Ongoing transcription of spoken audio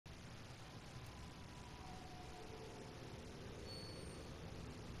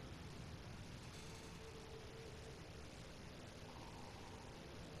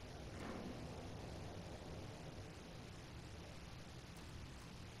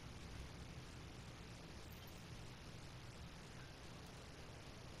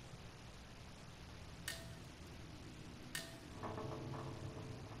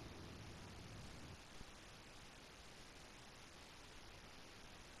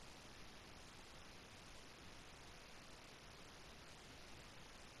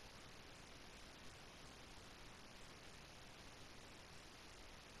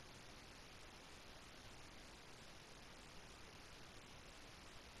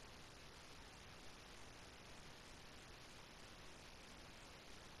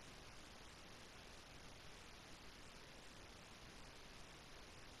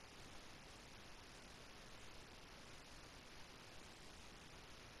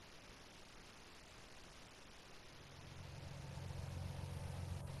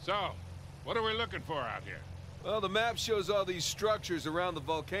So, what are we looking for out here? Well, the map shows all these structures around the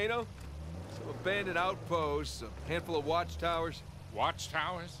volcano. Some abandoned outposts, a handful of watchtowers.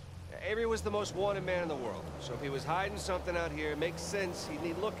 Watchtowers? Avery was the most wanted man in the world, so if he was hiding something out here, it makes sense he'd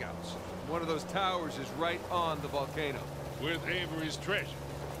need lookouts. One of those towers is right on the volcano. With Avery's treasure.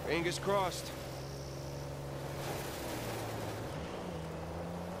 Fingers crossed.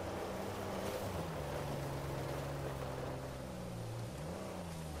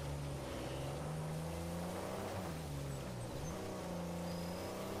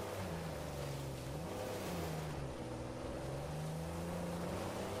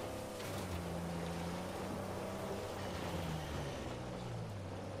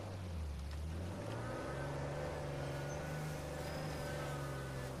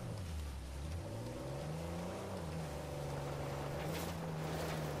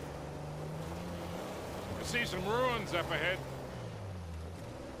 I see some ruins up ahead.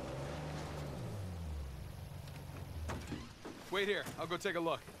 Wait here, I'll go take a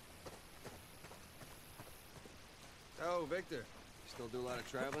look. Oh, Victor. You still do a lot of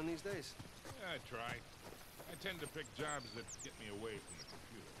traveling these days? I try. I tend to pick jobs that get me away from the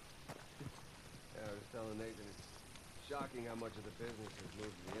computer. Yeah, I was telling Nathan, it's shocking how much of the business has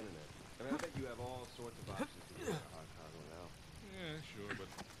moved to the internet. I mean, I bet you have all sorts of options to get a hot cargo now. Yeah, sure,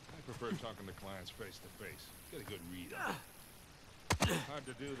 but I prefer talking to clients face to face. Get a good read on it. Hard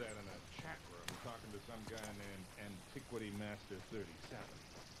to do that in a chat room talking to some guy named Antiquity Master 37.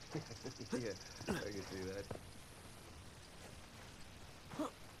 Yeah, I can see that.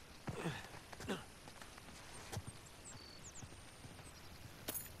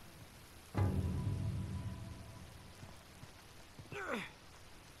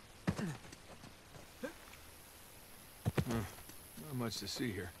 Not much to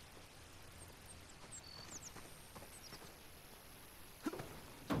see here.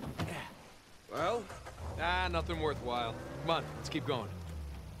 Well? Nothing worthwhile. Come on, let's keep going.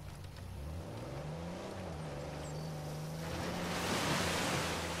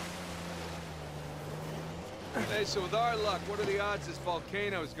 Hey, so with our luck, what are the odds this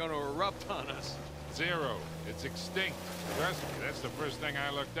volcano is going to erupt on us? 0. It's extinct. Trust me, that's the first thing I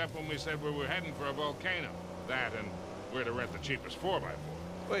looked up when we said we were heading for a volcano. That and where to rent the cheapest 4x4.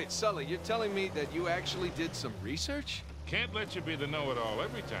 Wait, Sully, you're telling me that you actually did some research? Can't let you be the know-it-all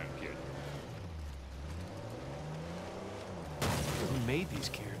every time, kid. Who made these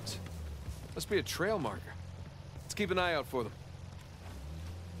cairns? Must be a trail marker. Let's keep an eye out for them.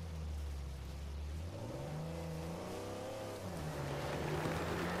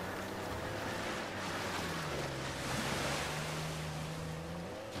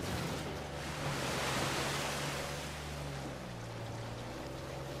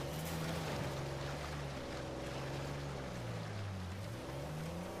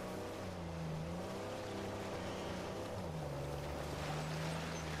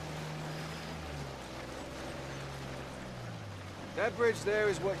 That bridge there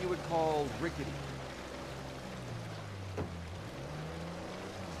is what you would call rickety.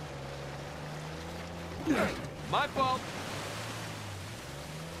 My fault.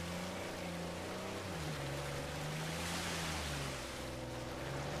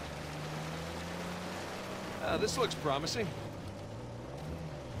 This looks promising.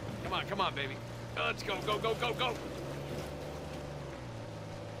 Come on, baby. Let's go, go, go, go, go!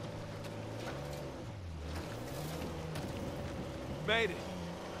 Made it.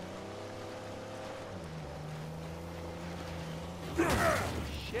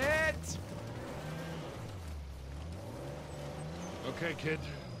 Shit! Okay, kid.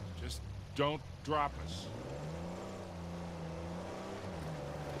 Just don't drop us.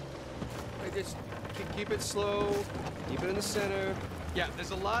 Hey, just keep it slow, keep it in the center. Yeah,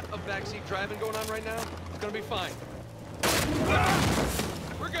 there's a lot of backseat driving going on right now. It's gonna be fine.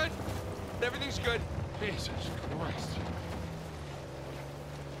 We're good. Everything's good. Jesus Christ.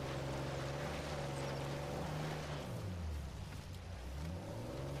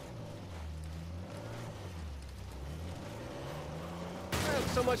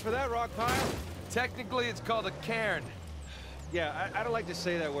 So much for that rock pile. Technically, it's called a cairn. Yeah, I don't like to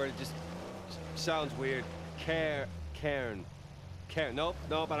say that word. It just sounds weird. Cairn. Cairn. Nope,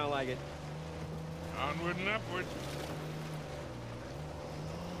 I don't like it. Onward and upward.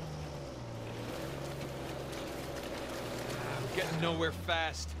 I'm getting nowhere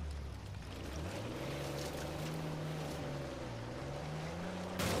fast.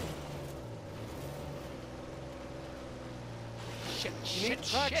 You need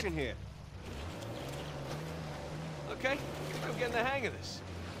traction here. Okay, I'm getting the hang of this.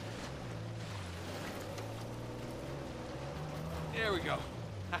 There we go.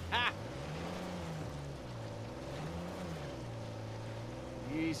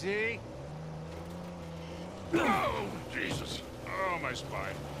 Easy. Oh, Jesus. Oh, my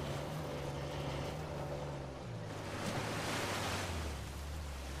spine.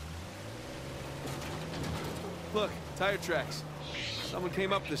 Look, tire tracks. Someone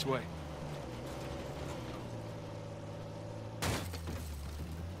came up this way.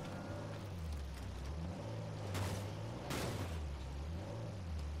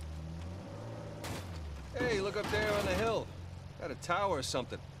 Hey, look up there on the hill. Got a tower or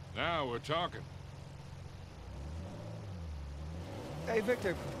something. Now we're talking. Hey,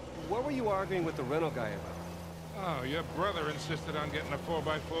 Victor, what were you arguing with the rental guy about? Oh, your brother insisted on getting a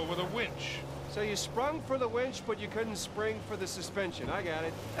 4x4 with a winch. So you sprung for the winch, but you couldn't spring for the suspension. I got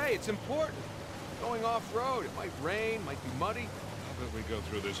it. Hey, it's important. Going off-road, it might rain, might be muddy. How about we go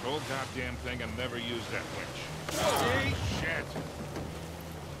through this whole goddamn thing and never use that winch? See? Shit.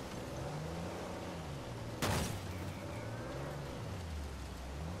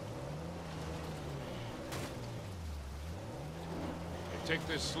 Hey, take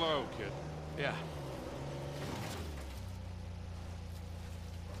this slow, kid. Yeah.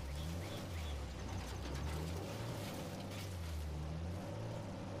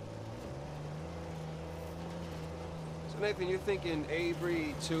 Nathan, you're thinking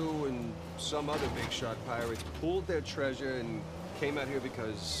Avery, too, and some other big shot pirates pooled their treasure and came out here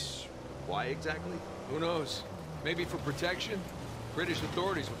because... why exactly? Who knows? Maybe for protection? British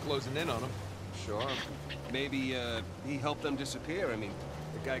authorities were closing in on them. Sure. Maybe, he helped them disappear. I mean,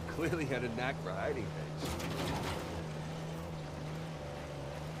 the guy clearly had a knack for hiding things.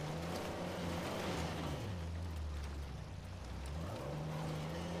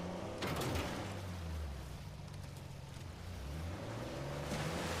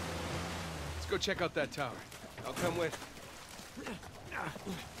 Let's go check out that tower. I'll come with.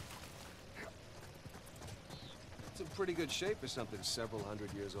 It's in pretty good shape for something several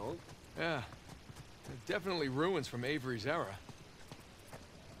hundred years old. Yeah. Definitely ruins from Avery's era.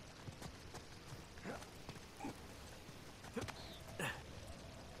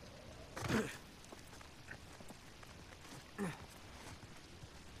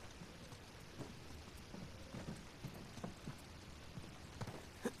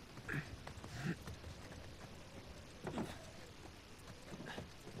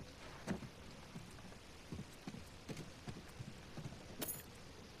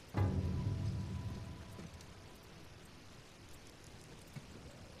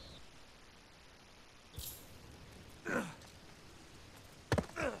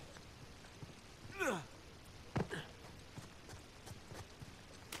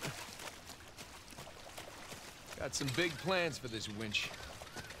 Got some big plans for this winch.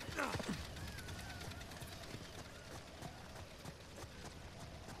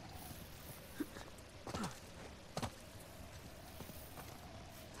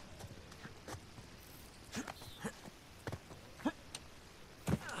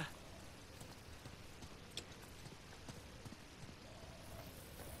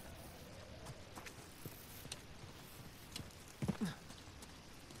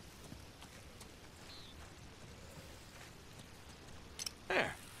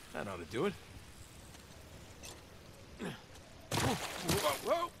 There, that ought to do it.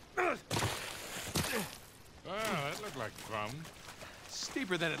 Whoa! Well, that looked like fun.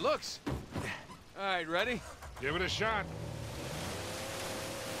 Steeper than it looks. All right, ready? Give it a shot.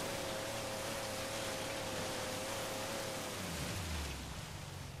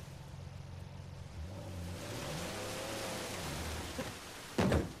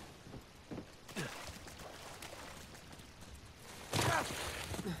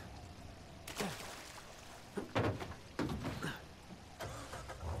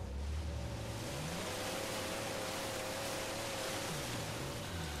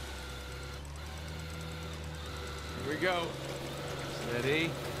 Here we go. Steady.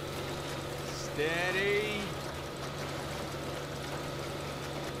 Steady.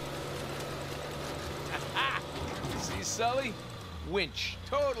 See, Sully? Winch.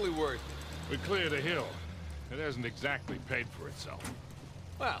 Totally worth it. We cleared a hill. It hasn't exactly paid for itself.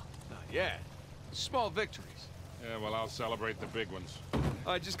 Well, not yet. Small victories. Yeah, well, I'll celebrate the big ones.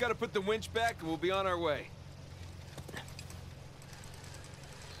 I just gotta put the winch back and we'll be on our way.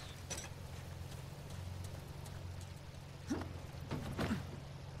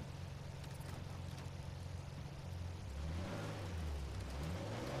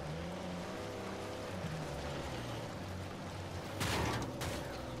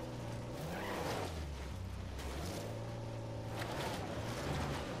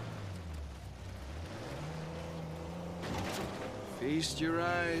 Feast your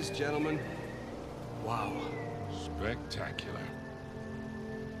eyes, gentlemen. Wow. Spectacular.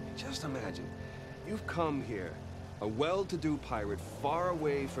 Just imagine, you've come here, a well-to-do pirate far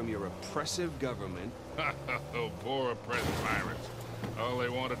away from your oppressive government. Oh, poor oppressed pirates. All they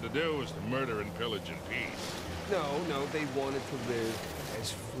wanted to do was to murder and pillage in peace. No, they wanted to live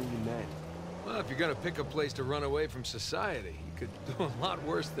as free men. Well, if you're gonna pick a place to run away from society, you could do a lot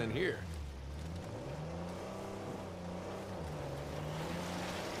worse than here.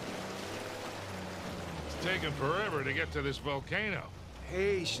 It's taken forever to get to this volcano.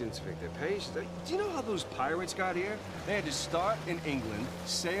 Patience, Victor, patience. Do you know how those pirates got here? They had to start in England,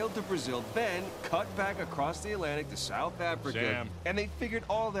 sail to Brazil, then cut back across the Atlantic to South Africa. Sam. And they figured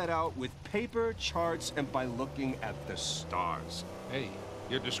all that out with paper, charts, and by looking at the stars. Hey,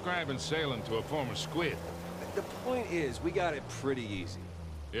 you're describing sailing to a former squid. The point is, we got it pretty easy.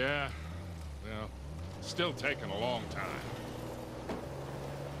 Yeah, well, it's still taking a long time.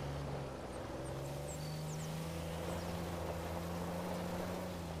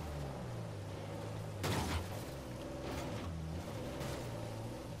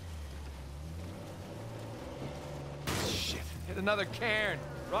 Hit another cairn.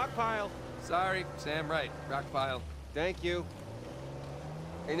 Rock pile. Sorry, Sam, right. Rock pile. Thank you.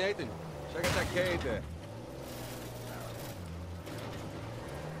 Hey, Nathan, check out that cave there.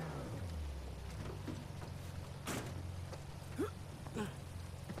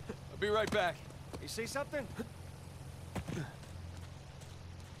 I'll be right back. You see something?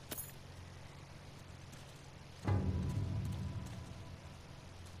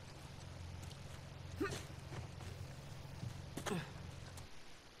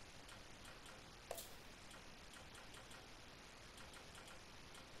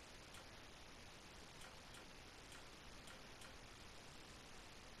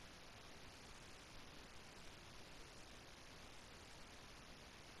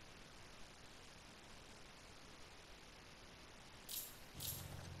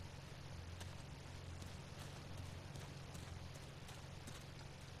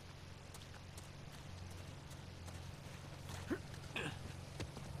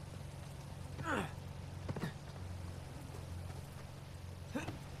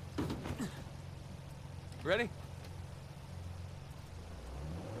 Ready?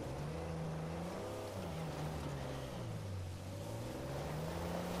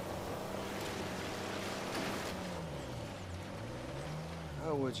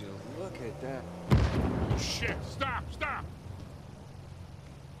 Oh, would you look at that? Shit, stop!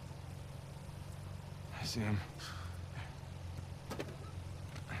 I see him.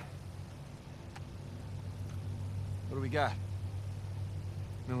 What do we got?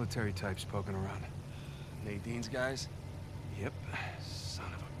 Military types poking around. Nadine's guys? Yep. Son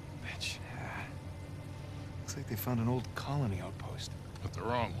of a bitch. Looks like they found an old colony outpost. But the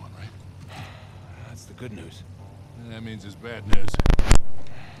wrong one, right? That's the good news. That means it's bad news.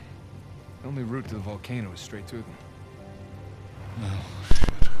 The only route to the volcano is straight through them. Oh,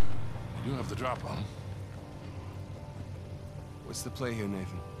 shit. You do have the drop on them. What's the play here,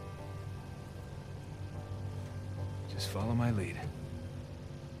 Nathan? Just follow my lead.